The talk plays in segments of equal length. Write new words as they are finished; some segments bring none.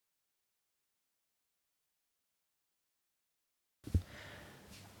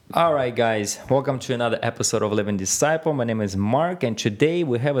All right, guys, welcome to another episode of Living Disciple. My name is Mark, and today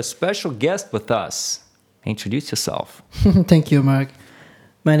we have a special guest with us. Introduce yourself. Thank you, Mark.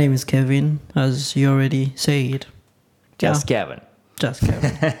 My name is Kevin, as you already said. Just Kevin. Just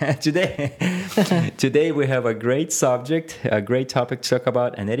Kevin. Today we have a great subject, a great topic to talk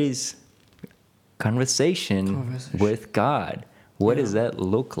about, and it is conversation with God. What does that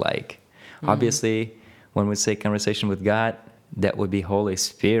look like? Obviously, when we say conversation with God, that would be Holy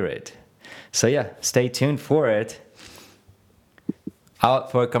Spirit. So yeah, stay tuned for it.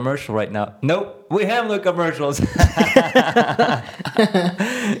 Out for a commercial right now. Nope, we have no commercials. There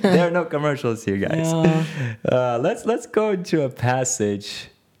are no commercials here, guys. Yeah. Let's go into a passage,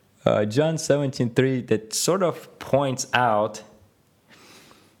 John 17:3, that sort of points out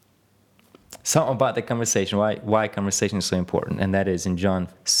something about the conversation, why conversation is so important, and that is in John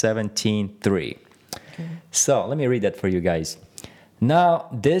 17:3. Okay. So let me read that for you guys. Now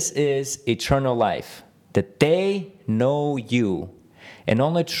this is eternal life, that they know you, and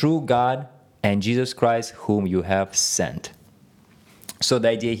only true God and Jesus Christ whom you have sent. So the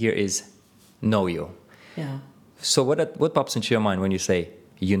idea here is know you. Yeah. So what pops into your mind when you say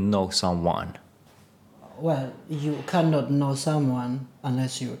you know someone? Well, you cannot know someone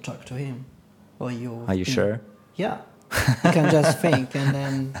unless you talk to him, or you. Are you sure? Yeah. You can just think and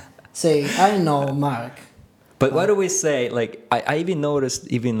then say, "I know Mark." But what do we say? Like I even noticed,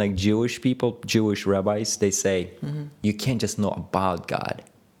 even like Jewish people, Jewish rabbis, they say you can't just know about God.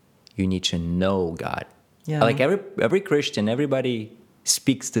 You need to know God. Yeah. Like every Christian, everybody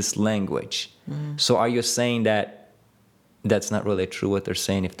speaks this language. So are you saying that that's not really true what they're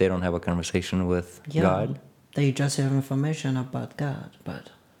saying if they don't have a conversation with God? They just have information about God,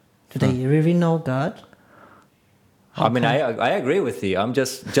 but do they really know God? I mean, I agree with you. I'm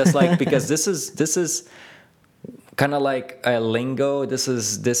just like, because this is kind of like a lingo. This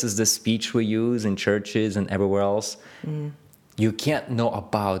is the speech we use in churches and everywhere else. You can't know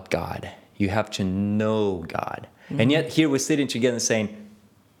about God. You have to know God. And yet here we're sitting together and saying,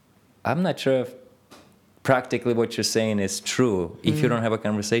 I'm not sure if practically what you're saying is true. If you don't have a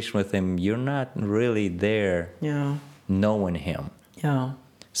conversation with him, you're not really there knowing him. Yeah.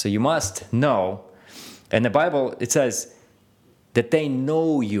 So you must know. And the Bible, it says that they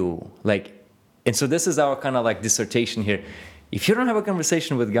know you. And so this is our kind of like dissertation here. If you don't have a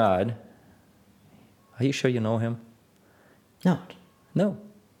conversation with God, are you sure you know him? No.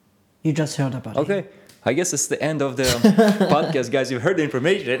 You just heard about him. Okay. I guess it's the end of the podcast, guys. You've heard the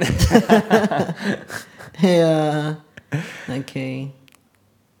information. Yeah. Okay.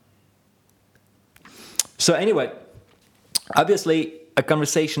 So anyway, obviously a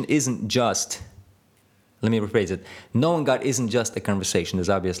conversation isn't just, let me rephrase it, knowing God isn't just a conversation. There's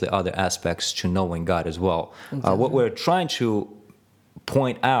obviously other aspects to knowing God as well. What we're trying to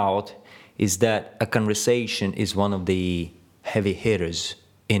point out is that a conversation is one of the heavy hitters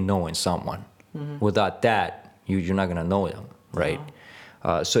in knowing someone. Without that, you're not going to know them, right?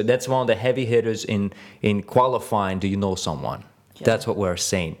 So that's one of the heavy hitters in qualifying, do you know someone? Yeah. That's what we're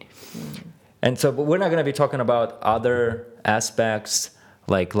saying. And so but we're not going to be talking about other aspects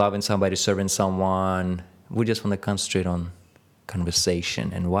like loving somebody, serving someone. We just want to concentrate on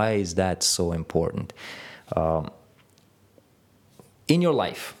conversation. And why is that so important? In your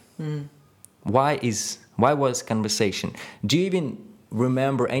life, why was conversation? Do you even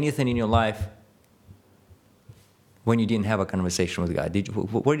remember anything in your life when you didn't have a conversation with God?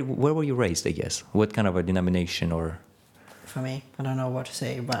 Where were you raised, I guess? What kind of a denomination or? For me, I don't know what to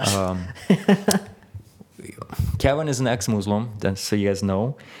say, but Kevin is an ex-Muslim, so you guys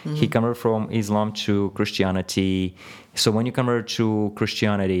know. He converted from Islam to Christianity. So when you convert to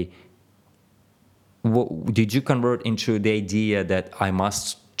Christianity, did you convert into the idea that I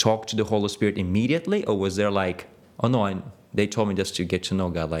must talk to the Holy Spirit immediately? Or was there like, oh no, they told me just to get to know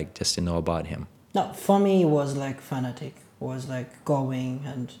God, like just to know about him? No, for me it was like fanatic. It was like going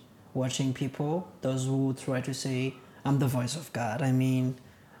and watching people, those who try to say, I'm the voice of God. I mean,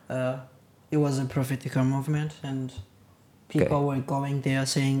 it was a prophetical movement, and people were going there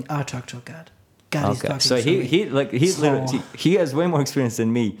saying, I'll talk to God. God is talking so to me. He has way more experience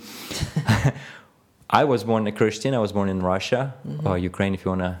than me. I was born a Christian. I was born in Russia, or Ukraine, if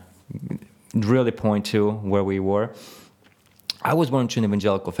you want to really point to where we were. I was born to an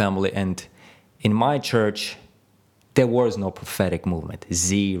evangelical family, and in my church, there was no prophetic movement.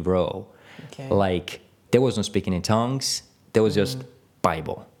 Zero. Okay. Like, there was no speaking in tongues. There was just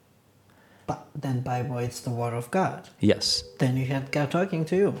Bible. But then Bible, it's the word of God. Yes. Then you had God talking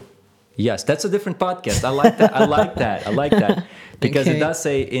to you. Yes, that's a different podcast. I like that. I like that. Because it does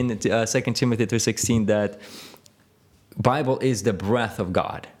say in 2 Timothy 3:16 that Bible is the breath of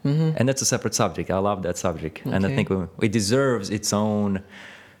God, and that's a separate subject. I love that subject, and I Okay. think it deserves its own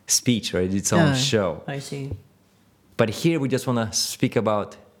speech, right? Its own Yeah, show. I see. But here we just want to speak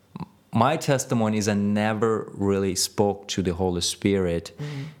about my testimony is I never really spoke to the Holy Spirit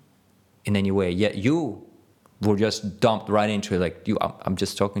in any way. Yet you were just dumped right into it, like I'm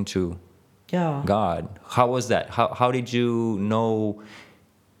just talking to Yeah. God. How was that? How did you know?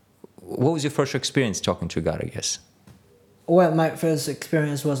 What was your first experience talking to God, I guess? Well, my first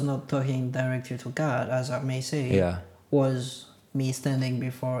experience was not talking directly to God, as I may say. Yeah. Was me standing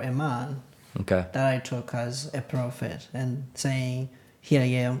before a man Okay. that I took as a prophet and saying, "Here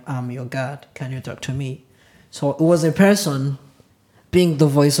I am, I'm your God. Can you talk to me?" So it was a person being the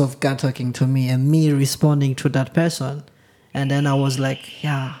voice of God talking to me and me responding to that person. And then I was like,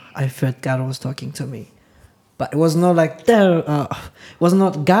 yeah, I felt God was talking to me. But it was not like it was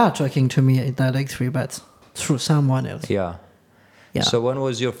not God talking to me directly, but through someone else. Yeah. Yeah. So when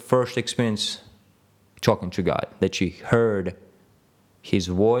was your first experience talking to God? That you heard His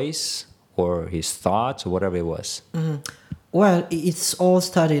voice or His thoughts or whatever it was? Well, it's all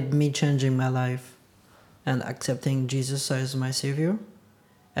started me changing my life and accepting Jesus as my savior.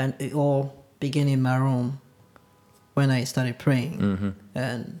 And it all began in my room when I started praying.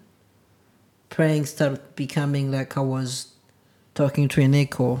 And praying started becoming like I was talking to an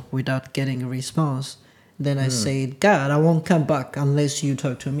echo without getting a response. Then I said, God, I won't come back unless you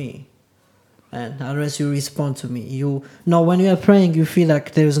talk to me. And unless you respond to me. When you are praying, you feel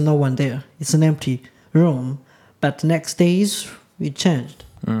like there's no one there. It's an empty room. But next days, it changed.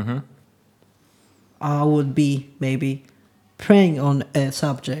 I would be maybe praying on a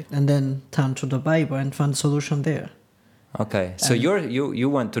subject and then turn to the Bible and find solution there. Okay. So you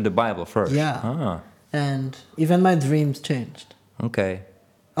went to the Bible first. Yeah. Ah, And even my dreams changed. okay.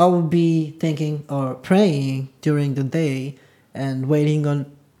 I would be thinking or praying during the day and waiting on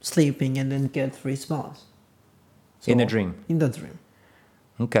sleeping and then get response. In a So, dream. In the dream.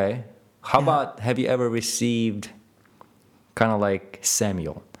 Okay. How Yeah. about, have you ever received kind of like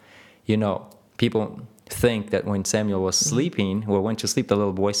Samuel? You know, people think that when Samuel was sleeping, or went to sleep, the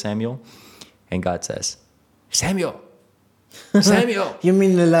little boy Samuel, and God says, Samuel, Samuel. You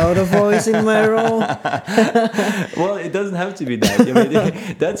mean the louder voice in my room? Well, it doesn't have to be that. I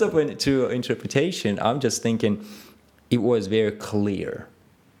mean, that's open to interpretation. I'm just thinking it was very clear.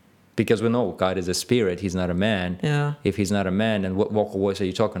 Because we know God is a spirit, He's not a man. Yeah. If He's not a man, then what vocal voice are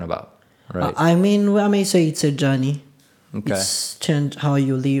you talking about? Right. I mean, I may say it's a journey. Okay. It's changed how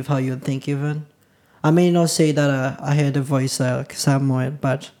you live, how you think even. I may not say that I heard a voice like Samuel,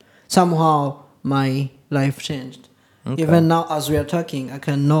 but somehow my life changed. Okay. Even now as we are talking, I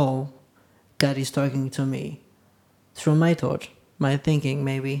can know God is talking to me through my thought, my thinking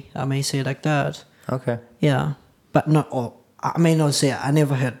maybe. I may say like that. Okay. Yeah. But not all. I may not say I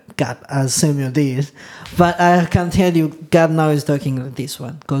never heard God as Samuel did, but I can tell you God now is talking like this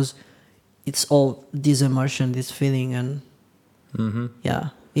one because it's all this emotion, this feeling, and yeah,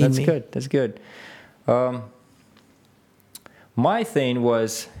 in That's me. good. That's good. My thing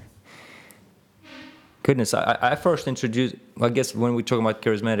was, goodness, I first introduced, I guess when we talk about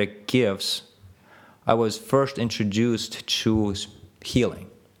charismatic gifts, I was first introduced to healing.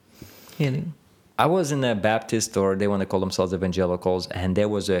 Healing. I was in a Baptist, or they want to call themselves evangelicals, and there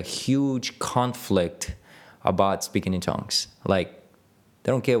was a huge conflict about speaking in tongues. Like,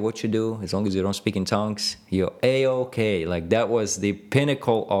 they don't care what you do, as long as you don't speak in tongues, you're A-okay. Like, that was the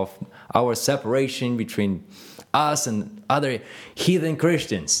pinnacle of our separation between us and other heathen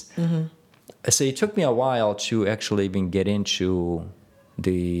Christians. So it took me a while to actually even get into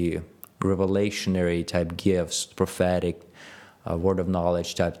the revelationary type gifts, prophetic, word of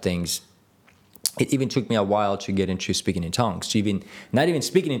knowledge type things. It even took me a while to get into speaking in tongues, to even, not even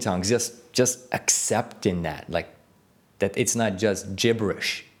speaking in tongues, just accepting that, like, that it's not just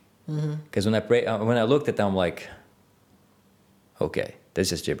gibberish. Because when I pray, when I looked at them, I'm like, okay, that's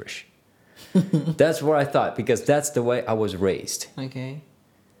just gibberish. That's what I thought, because that's the way I was raised. Okay.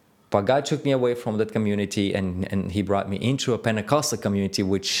 But God took me away from that community, and He brought me into a Pentecostal community,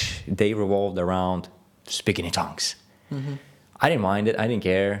 which they revolved around speaking in tongues. I didn't mind it. I didn't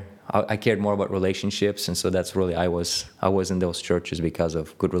care. I cared more about relationships, and so that's really I was in those churches because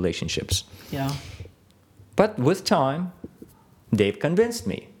of good relationships. Yeah. But with time, Dave convinced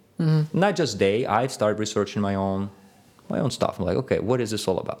me. Not just Dave. I started researching my own stuff. I'm like, okay, what is this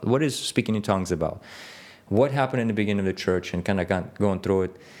all about? What is speaking in tongues about? What happened in the beginning of the church, and kind of going through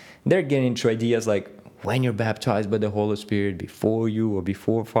it. They're getting into ideas like when you're baptized by the Holy Spirit, before you or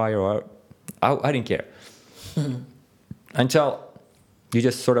before fire. Or I didn't care until you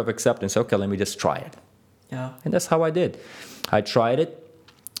just sort of accept and say, okay, let me just try it. Yeah. And that's how I did. I tried it.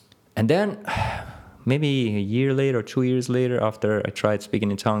 And then maybe a year later, 2 years later, after I tried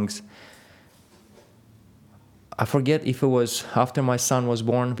speaking in tongues, I forget if it was after my son was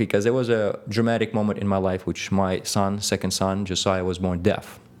born, because there was a dramatic moment in my life, which my son, second son, Josiah, was born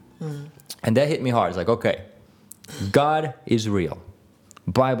deaf. And that hit me hard. It's like, okay, God is real.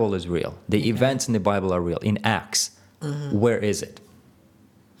 Bible is real. The events in the Bible are real. In Acts, where is it?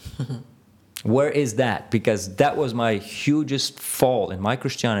 Where is that? Because that was my hugest fall in my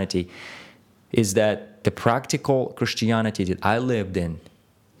Christianity, is that the practical Christianity that I lived in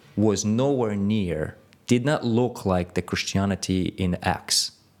was nowhere near, did not look like the Christianity in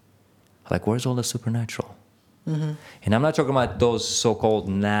Acts. Like, where's all the supernatural? And I'm not talking about those so-called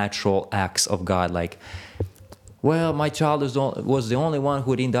natural acts of God, like, well, my child was the only one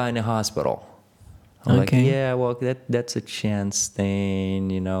who didn't die in the hospital. I'm like, yeah, well, that's a chance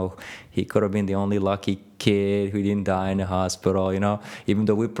thing, you know. He could have been the only lucky kid who didn't die in the hospital, you know, even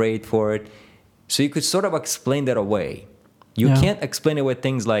though we prayed for it. So you could sort of explain that away. You can't explain it with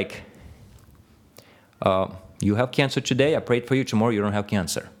things like, you have cancer today, I prayed for you, tomorrow you don't have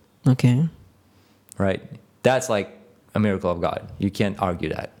cancer. Okay. Right? That's like a miracle of God. You can't argue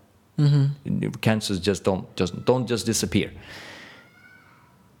that. Cancers just don't disappear.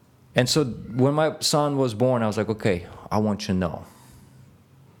 And so when my son was born, I was like, okay, I want you to know.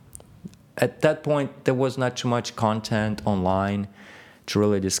 At that point, there was not too much content online to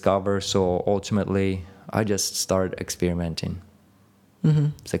really discover. So ultimately, I just started experimenting.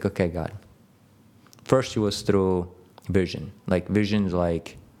 It's like, okay, God. First, it was through vision. Like visions,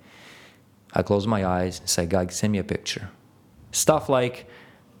 like I close my eyes and say, God, send me a picture. Stuff like,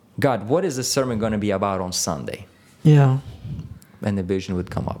 God, what is the sermon going to be about on Sunday? Yeah. And the vision would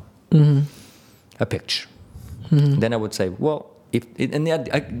come up. A picture. Then I would say, well, and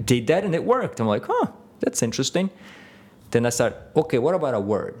I did that and it worked. I'm like, that's interesting. Then I start, okay, what about a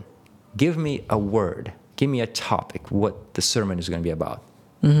word? Give me a word. Give me a topic, what the sermon is going to be about.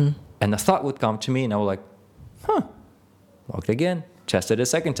 And the thought would come to me and I was like, worked again. Tested it a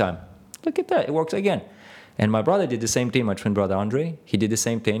second time. Look at that, it works again. And my brother did the same thing, my twin brother Andre. He did the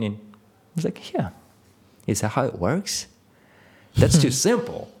same thing and I was like, yeah. Is that how it works? That's too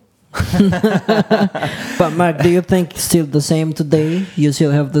simple. But Mark, do you think still the same today? You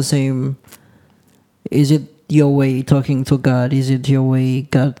still have the same? Is it your way talking to God? Is it your way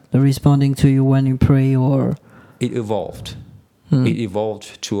God responding to you when you pray, or? It evolved. It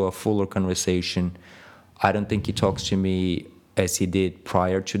evolved to a fuller conversation. I don't think he talks to me as he did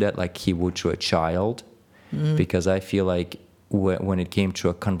prior to that, like he would to a child, because I feel like when it came to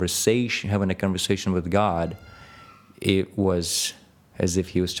a conversation, having a conversation with God, it was as if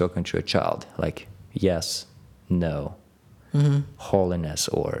he was talking to a child, like yes, no, holiness,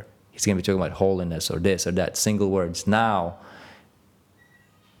 or he's going to be talking about holiness or this or that, single words. Now,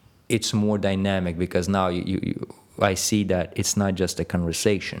 it's more dynamic because now I see that it's not just a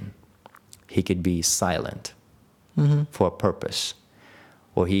conversation. He could be silent for a purpose,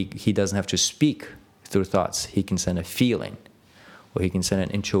 or he doesn't have to speak through thoughts. He can send a feeling, or he can send an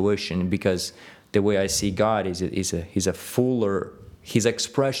intuition, because the way I see God is he's a fuller, his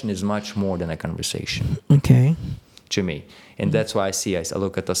expression is much more than a conversation. Okay. To me. And that's why I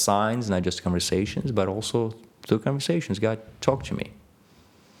look at the signs, not just conversations, but also through conversations, God talk to me.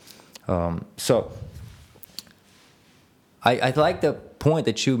 So I like the point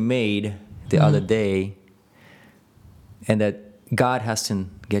that you made the other day, and that God has to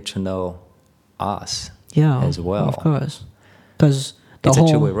get to know us as well. Of course. Because it's a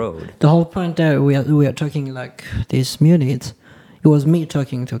two-way road. The whole point that we are talking like this minute, it was me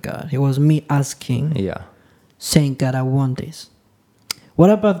talking to God. It was me asking, saying, God, I want this. What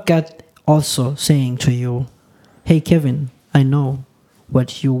about God also saying to you, hey, Kevin, I know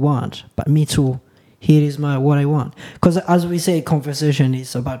what you want, but me too. Here is what I want. Because as we say, conversation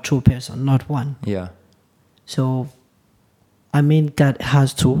is about two persons, not one. Yeah. So, I mean, God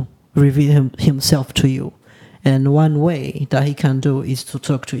has to reveal himself to you. And one way that he can do is to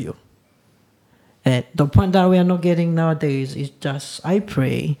talk to you. And the point that we are not getting nowadays is just, I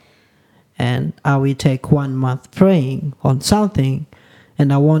pray, and I will take 1 month praying on something,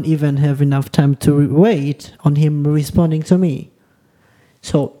 and I won't even have enough time to wait on him responding to me.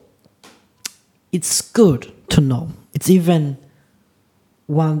 So, it's good to know. It's even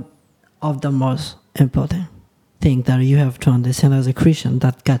one of the most important things that you have to understand as a Christian,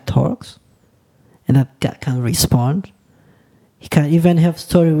 that God talks and that God can respond. He can even have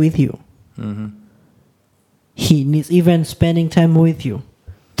story with you. He needs even spending time with you,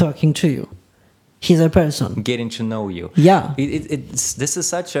 talking to you. He's a person. Getting to know you. Yeah. This is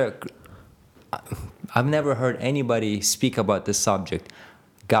such a... I've never heard anybody speak about this subject,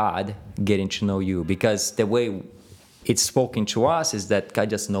 God getting to know you, because the way it's spoken to us is that God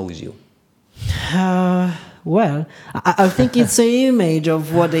just knows you. Well, I think it's an image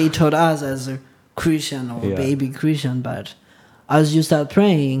of what they taught us as a Christian or Yeah. baby Christian. But as you start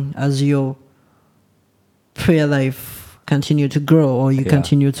praying, as your prayer life continue to grow, or you Yeah.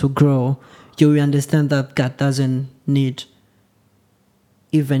 continue to grow, you will understand that God doesn't need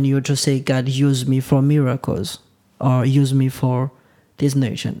even you to say, God, use me for miracles or use me for this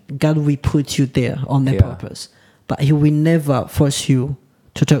nation. God will put you there on the Yeah. purpose. But he will never force you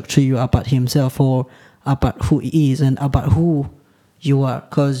to talk to you about himself or about who he is and about who you are.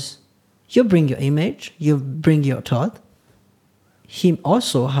 Because you bring your image, you bring your thought. He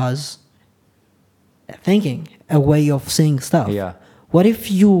also has a thinking, a way of saying stuff. Yeah. What if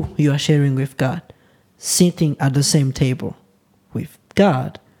you are sharing with God, sitting at the same table with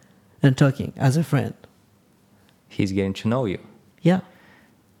God and talking as a friend? He's getting to know you. Yeah.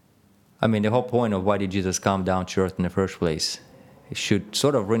 I mean, the whole point of why did Jesus come down to earth in the first place? It should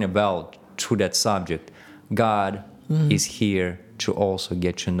sort of ring a bell to that subject. God is here to also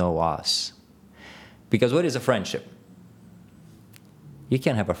get to know us. Because what is a friendship? You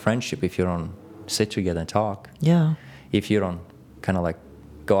can't have a friendship if you don't sit together and talk. Yeah. If you don't kind of like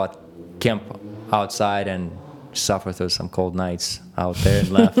go out, camp outside and suffer through some cold nights out there and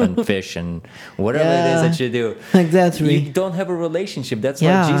laugh and fish and whatever it is Yeah. that you do. Exactly. You don't have a relationship. That's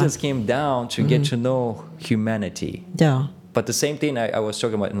Yeah. why Jesus came down to get to know humanity. Yeah. But the same thing I was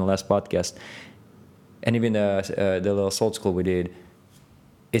talking about in the last podcast, and even the little soul school we did,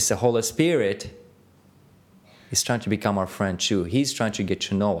 is the Holy Spirit is trying to become our friend too. He's trying to get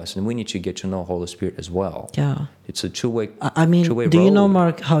to know us, and we need to get to know Holy Spirit as well. Yeah. It's a two-way. I mean, two-way do you know, road.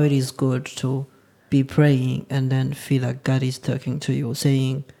 Mark, how it is good to be praying and then feel like God is talking to you,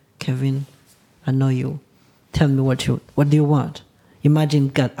 saying, Kevin, I know you. Tell me what do you want? Imagine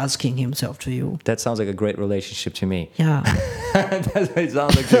God asking himself to you. That sounds like a great relationship to me. Yeah. That's what it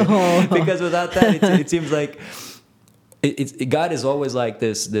sounds like to me. Because without that, it seems like God is always like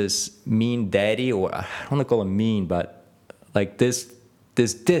this mean daddy, or I don't want to call him mean, but like this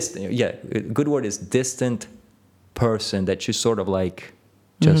distant. Yeah, a good word is distant person that you sort of like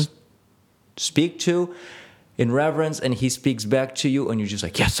just speak to in reverence, and he speaks back to you, and you're just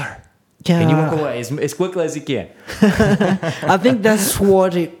like, yes, sir. Yeah. And you walk away as quickly as you can. I think that's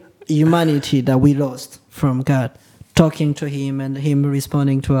what humanity that we lost from God, talking to him and him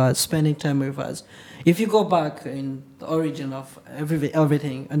responding to us, spending time with us. If you go back in the origin of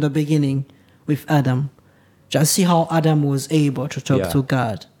everything, in the beginning with Adam, just see how Adam was able to talk Yeah. to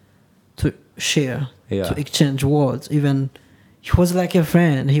God, to share, Yeah. to exchange words. Even he was like a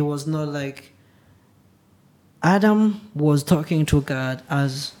friend. He was not like... Adam was talking to God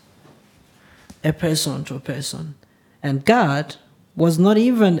as a person to a person. And God was not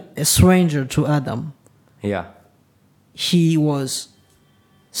even a stranger to Adam. Yeah. He was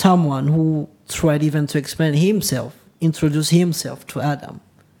someone who tried even to explain himself, introduce himself to Adam,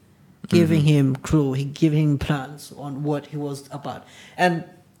 giving him clue, he giving him plans on what he was about. And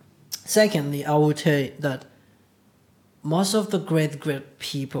secondly, I would say that most of the great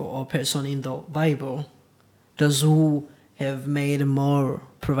people or person in the Bible, those who have made a more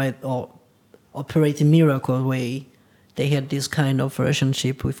provide or operate in miracle way, they had this kind of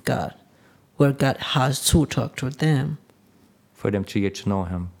relationship with God, where God has to talk to them. For them to get to know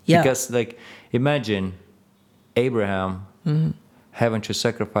him. Yeah. Because, like, imagine Abraham having to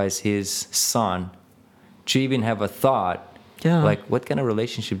sacrifice his son to even have a thought. Yeah. Like, what kind of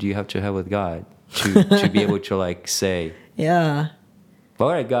relationship do you have to have with God to be able to, like, say, Yeah. all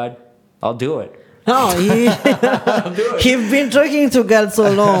right, God, I'll do it. No, he's been talking to God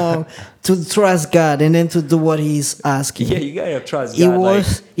so long to trust God and then to do what he's asking. Yeah, you gotta trust It God.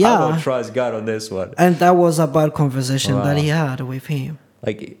 was- like, yeah. I don't trust God on this one. And that was a bad conversation Wow. that he had with him.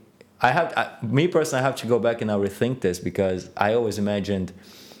 Like, me personally, I have to go back and now rethink this, because I always imagined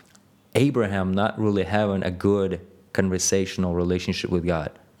Abraham not really having a good conversational relationship with God.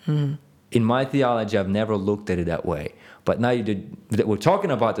 In my theology, I've never looked at it that way. But now that we're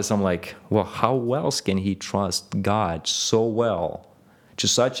talking about this, I'm like, well, how else can he trust God so well, to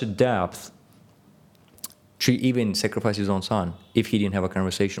such a depth, to even sacrifice his own son if he didn't have a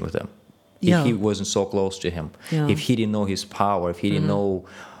conversation with him? Yeah. If he wasn't so close to him, Yeah. if he didn't know his power, if he didn't know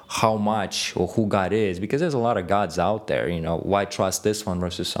how much or who God is, because there's a lot of gods out there, why trust this one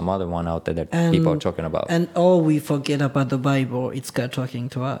versus some other one out there that people are talking about? And all we forget about the Bible, it's God talking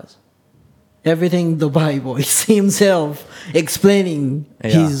to us. Everything in the Bible is himself explaining Yeah.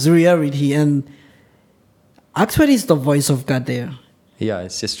 his reality, and actually it's the voice of God there. Yeah,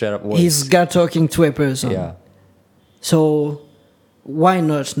 it's just straight up voice. He's God talking to a person. Yeah. So why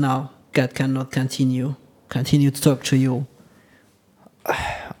not now? God cannot continue to talk to you.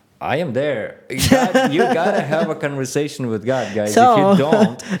 I am there. God, you gotta have a conversation with God, guys. So- If you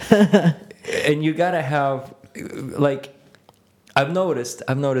don't, and you gotta have, like, I've noticed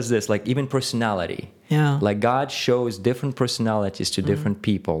this, like even personality. Yeah. Like God shows different personalities to different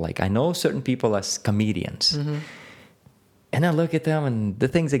people. Like I know certain people as comedians, and I look at them and the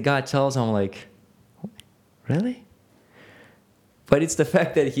things that God tells them, I'm like, really? But it's the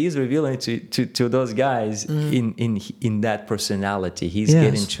fact that He's revealing to those guys in that personality. He's Yes.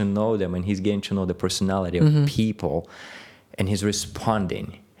 getting to know them, and He's getting to know the personality of people, and He's responding.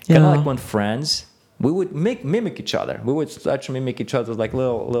 Kind Yeah. of like when friends, we would mimic each other. We would start to mimic each other, like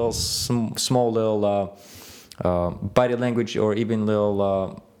little small little body language, or even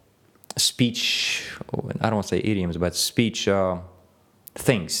little speech. I don't want to say idioms, but speech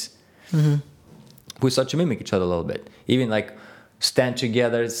things. We start to mimic each other a little bit. Even like stand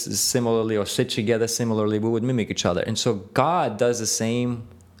together similarly or sit together similarly, we would mimic each other. And so God does the same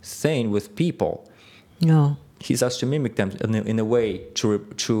thing with people. Yeah. He starts to mimic them in a way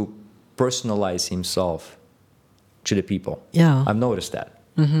to personalize Himself to the people. Yeah. I've noticed that.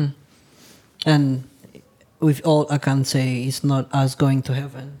 And with all I can say, it's not us going to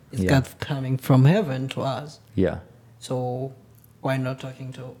heaven. It's Yeah. God coming from heaven to us. Yeah. So why not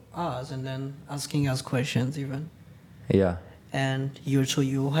talking to us and then asking us questions even? Yeah. And you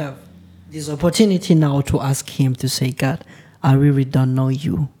have this opportunity now to ask Him to say, God, I really don't know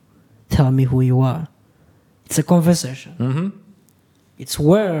you. Tell me who you are. It's a conversation. Mm-hmm. It's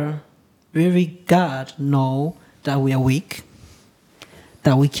where really God know that we are weak,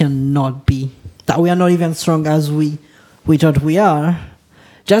 that we cannot be, that we are not even strong as we thought we are.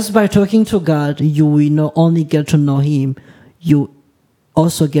 Just by talking to God, you will not only get to know Him, you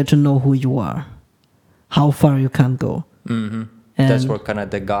also get to know who you are, how far you can go. Mm-hmm. And That's where kind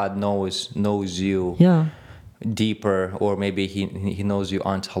of the God knows you yeah, deeper, or maybe he knows you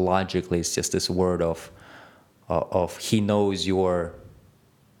ontologically. It's just this word of He knows your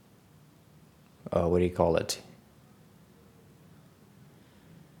what do you call it?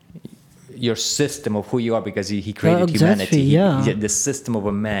 Your system of who you are, because he created exactly, humanity. yeah. The system of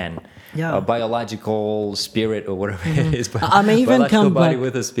a man, Yeah. a biological spirit or whatever it is. But I may even biological come body back.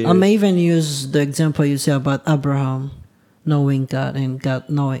 with a spirit. I may even use the example you say about Abraham knowing God and God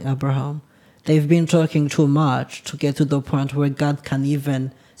knowing Abraham. They've been talking too much to get to the point where God can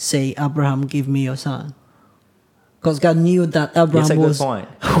even say, Abraham, give me your son. Because God knew that That's a Abraham good was, point.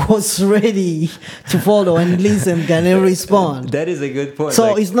 was ready to follow and listen and respond. That is a good point.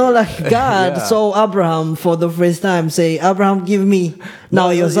 So Like, it's not like God Yeah. saw Abraham for the first time say, Abraham, give me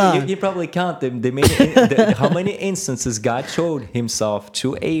now your son. You probably count them. How many instances God showed Himself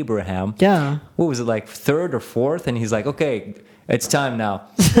to Abraham? Yeah. What was it, like third or fourth? And He's like, okay, it's time now.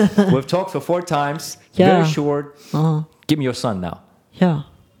 We've talked for 4 times. Yeah. Very short. Uh-huh. Give me your son now. Yeah.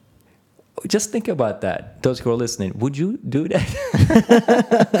 Just think about that. Those who are listening, would you do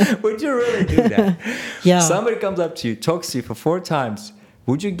that? Would you really do that? Yeah. Somebody comes up to you, talks to you for 4 times.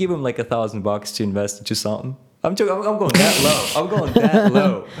 Would you give him like $1,000 to invest into something? I'm going that low. I'm going that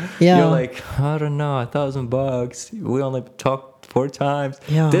low. Yeah. You're like, I don't know, $1,000. We only talked 4 times.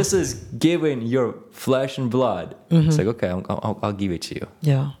 Yeah. This is giving your flesh and blood. It's like, okay, I'll give it to you.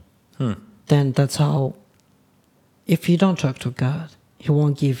 Yeah. Then that's how, if you don't talk to God, He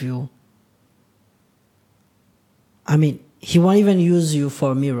won't give you. I mean, He won't even use you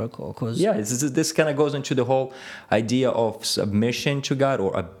for a miracle. Cause Yeah, this kind of goes into the whole idea of submission to God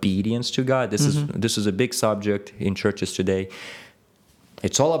or obedience to God. This is a big subject in churches today.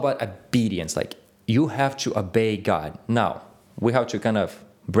 It's all about obedience. Like, you have to obey God. Now, we have to kind of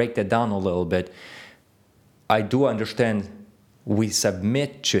break that down a little bit. I do understand we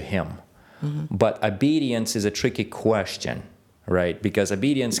submit to Him, but obedience is a tricky question, right? Because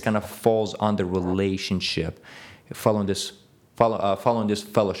obedience kind of falls under relationship, following this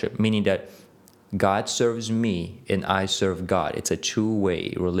fellowship, meaning that God serves me and I serve God. It's a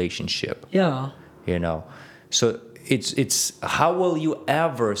two-way relationship. Yeah. You know, so it's how will you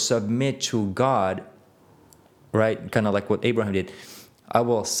ever submit to God, right? Kind of like what Abraham did. I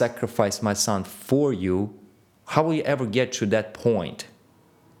will sacrifice my son for you. How will you ever get to that point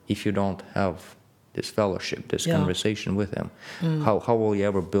if you don't have this fellowship, this conversation with Him? How will you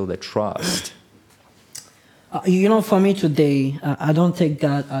ever build a trust? For me today, I don't take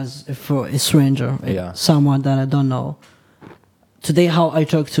God as for a stranger, someone that I don't know. Today, how I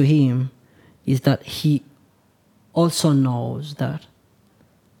talk to Him is that He also knows that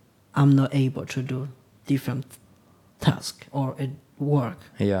I'm not able to do different tasks or work.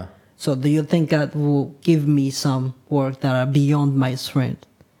 Yeah. So do you think God will give me some work that are beyond my strength?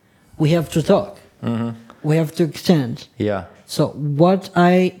 We have to talk. We have to exchange. Yeah. So what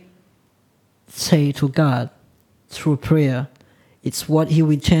I say to God through prayer, it's what He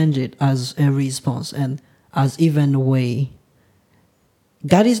will change it as a response and as even a way.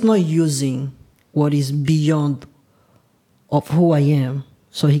 God is not using what is beyond of who I am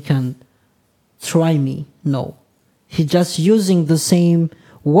so He can try me. No. He's just using the same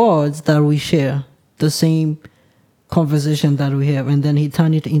words that we share, the same conversation that we have, and then He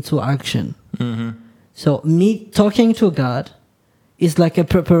turn it into action. So me talking to God is like a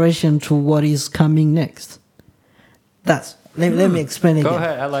preparation to what is coming next. Let me explain again. Go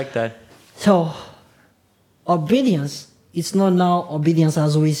ahead. I like that. So obedience is not now obedience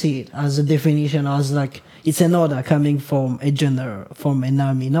as we see it, as a definition, as like it's an order coming from a general, from an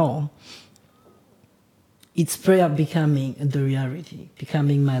army. No. It's prayer becoming the reality,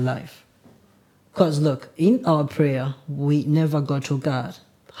 becoming my life. Because look, in our prayer, we never go to God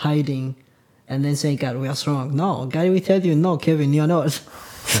hiding and then say, God, we are strong. No, God will tell you, no, Kevin, you're not.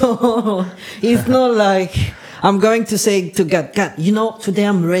 So it's not like I'm going to say to God, God, today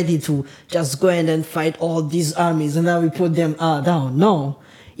I'm ready to just go ahead and fight all these armies and then we put them down. No,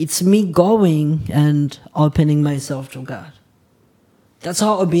 it's me going and opening myself to God. That's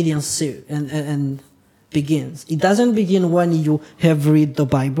how obedience and begins. It doesn't begin when you have read the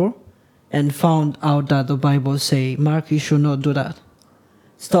Bible and found out that the Bible say, Mark, you should not do that.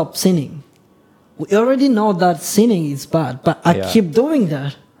 Stop sinning. We already know that sinning is bad, but I keep doing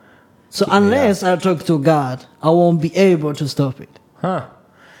that. So unless I talk to God, I won't be able to stop it. Huh.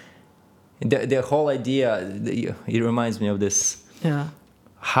 The whole idea, it reminds me of this. Yeah.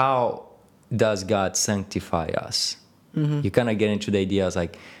 How does God sanctify us? You kind of get into the ideas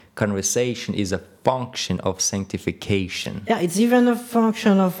like conversation is a function of sanctification. Yeah, it's even a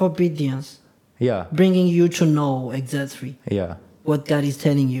function of obedience. Yeah. Bringing you to know exactly what God is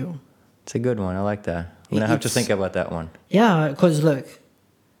telling you. It's a good one. I like that. I'm going to have to think about that one. Yeah, because look,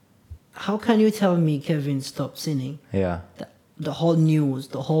 how can you tell me, Kevin, stop sinning? Yeah. The whole news,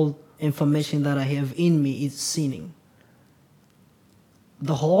 the whole information that I have in me is sinning.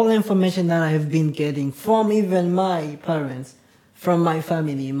 The whole information that I have been getting from even my parents, from my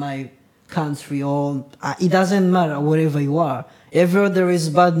family, my country, or it doesn't matter wherever you are. Everywhere there is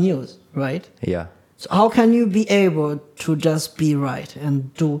bad news, right? Yeah. So how can you be able to just be right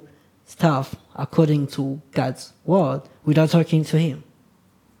and do stuff according to God's word without talking to Him?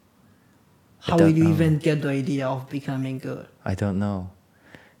 How will you even get the idea of becoming good? I don't know.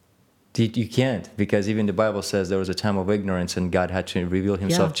 You can't, because even the Bible says there was a time of ignorance and God had to reveal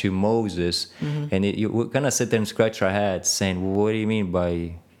Himself to Moses. And we're going to sit there and scratch our heads saying, what do you mean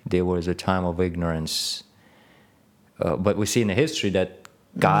by there was a time of ignorance? But we see in the history that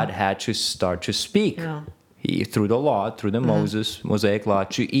God had to start to speak through the law, through the Mosaic law,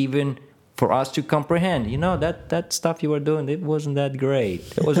 to even for us to comprehend, that stuff you were doing, it wasn't that great.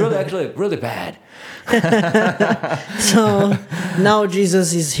 It was really actually really bad. So now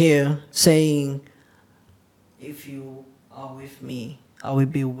Jesus is here saying, if you are with me, I will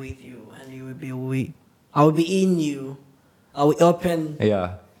be with you, and you will be I will be in you. I will open.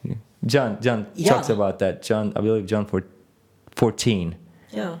 Yeah. John talks about that. I believe John 14.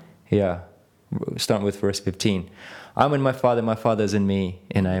 Yeah. Yeah. Start with verse 15. I'm in my Father is in me,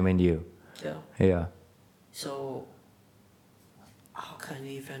 and I am in you. Yeah. Yeah. So, how can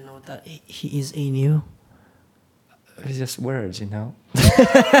you even know that He is in you? It's just words, That's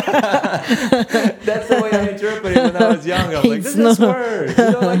the way I interpreted it when I was young. I'm like, this is just words.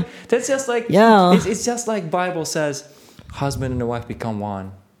 That's just like, it's just like Bible says, husband and wife become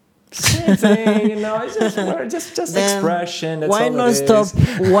one. Same thing, it's just word, just expression. That's why all not it is.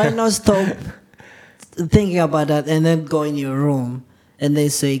 Why not stop thinking about that and then go in your room and then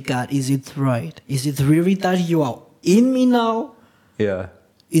say, God, is it right? Is it really that you are in me now? Yeah.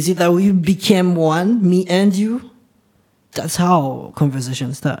 Is it that we became one, me and you? That's how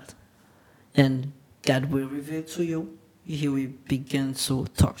conversations start. And God will reveal to you. He will begin to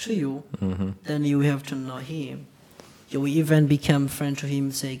talk to you. Then you have to know Him. You will even become friend to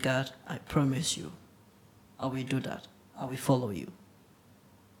Him, say, God, I promise you, I will do that. I will follow you.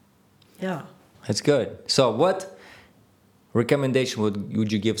 Yeah. That's good. So what recommendation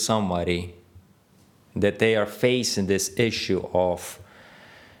would you give somebody that they are facing this issue of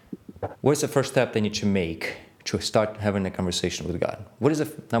what's the first step they need to make to start having a conversation with God? What is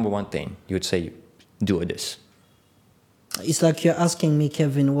the number one thing you would say do with this? It's like you're asking me,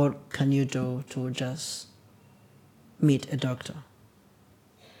 Kevin, what can you do to just meet a doctor?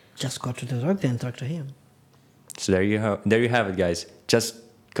 Just go to the doctor and talk to him. So there you have it, guys. Just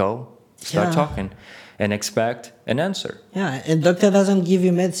go, start Yeah. talking, and expect an answer. Yeah, and doctor doesn't give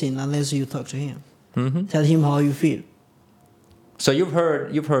you medicine unless you talk to him. Tell him how you feel. So you've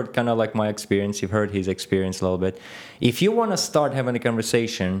heard kind of like my experience. You've heard his experience a little bit. If you want to start having a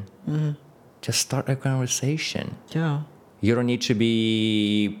conversation, just start a conversation. Yeah. You don't need to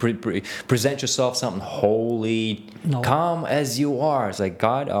be present yourself something holy. No. Come as you are. It's like,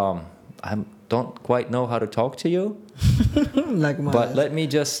 God, I don't quite know how to talk to you, Like my but let me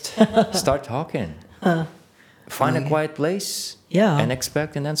just start talking. Find a quiet place. Yeah. And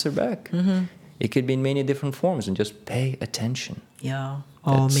expect an answer back. It could be in many different forms, and just pay attention. Yeah.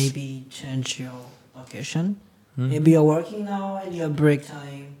 Or That's- maybe change your location. Maybe you're working now and your break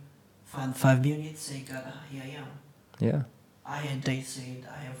time. Find 5 minutes, say, God, here I am. Yeah, They said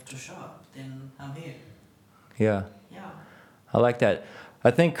I have to shop, then I'm here. yeah. Yeah. I like that. I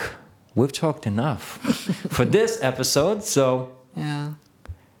think we've talked enough for this episode, so Yeah.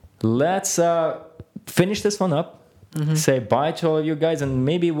 let's finish this one up. Say bye to all of you guys, and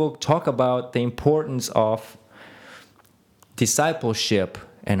maybe we'll talk about the importance of discipleship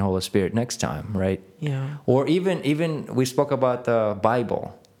and Holy Spirit next time, right? Yeah. Or even we spoke about the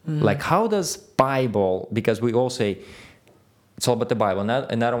Bible. Like, how does Bible? Because we all say it's all about the Bible,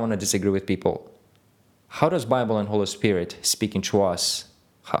 and I don't want to disagree with people. How does Bible and Holy Spirit speaking to us?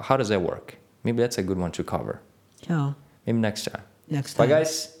 How does that work? Maybe that's a good one to cover. Yeah. Maybe next time. Next Bye, time.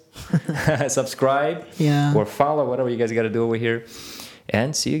 guys. Subscribe Yeah. or follow, whatever you guys got to do over here.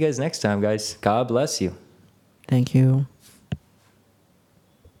 And see you guys next time, guys. God bless you. Thank you.